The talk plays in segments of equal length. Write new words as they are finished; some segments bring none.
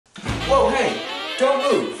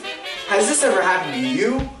Has this ever happened to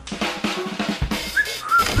you?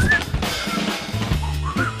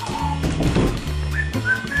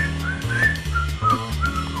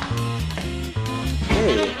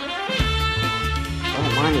 Hey, I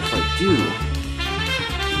don't mind if I do.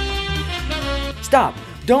 Stop!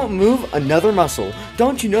 Don't move another muscle.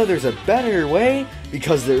 Don't you know there's a better way?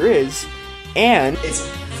 Because there is. And It's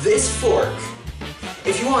this fork.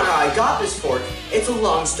 If you want how I got this fork, it's a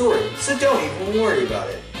long story, so don't even worry about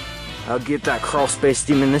it. I'll get that crawl space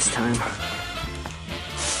demon this time.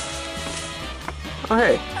 Oh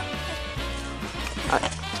hey.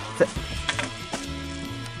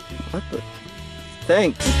 What the?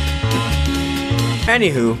 Thanks.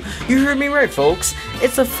 anywho, you heard me right, folks.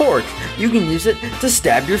 It's a fork. You can use it to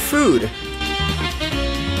stab your food.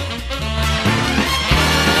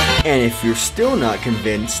 And if you're still not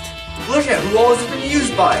convinced, Look at who all it's been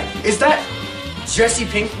used by. Is that Jesse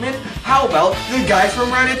Pinkman? How about the guy from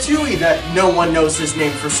Ratatouille that no one knows his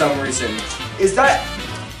name for some reason? Is that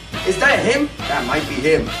him? That might be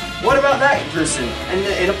him. What about that person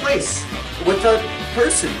in a place with a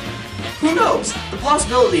person? Who knows? The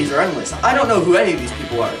possibilities are endless. I don't know who any of these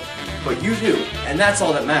people are, but you do, and that's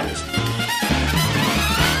all that matters.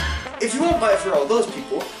 If you won't buy it for all those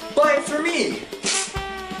people, buy it for me.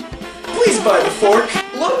 Please buy the fork.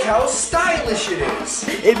 Look how stylish it is.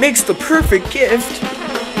 it makes the perfect gift.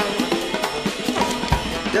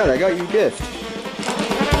 Dad, I got you a gift.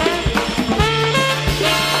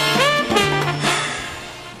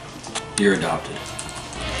 You're adopted.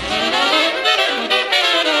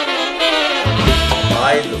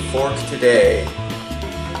 Buy the fork today.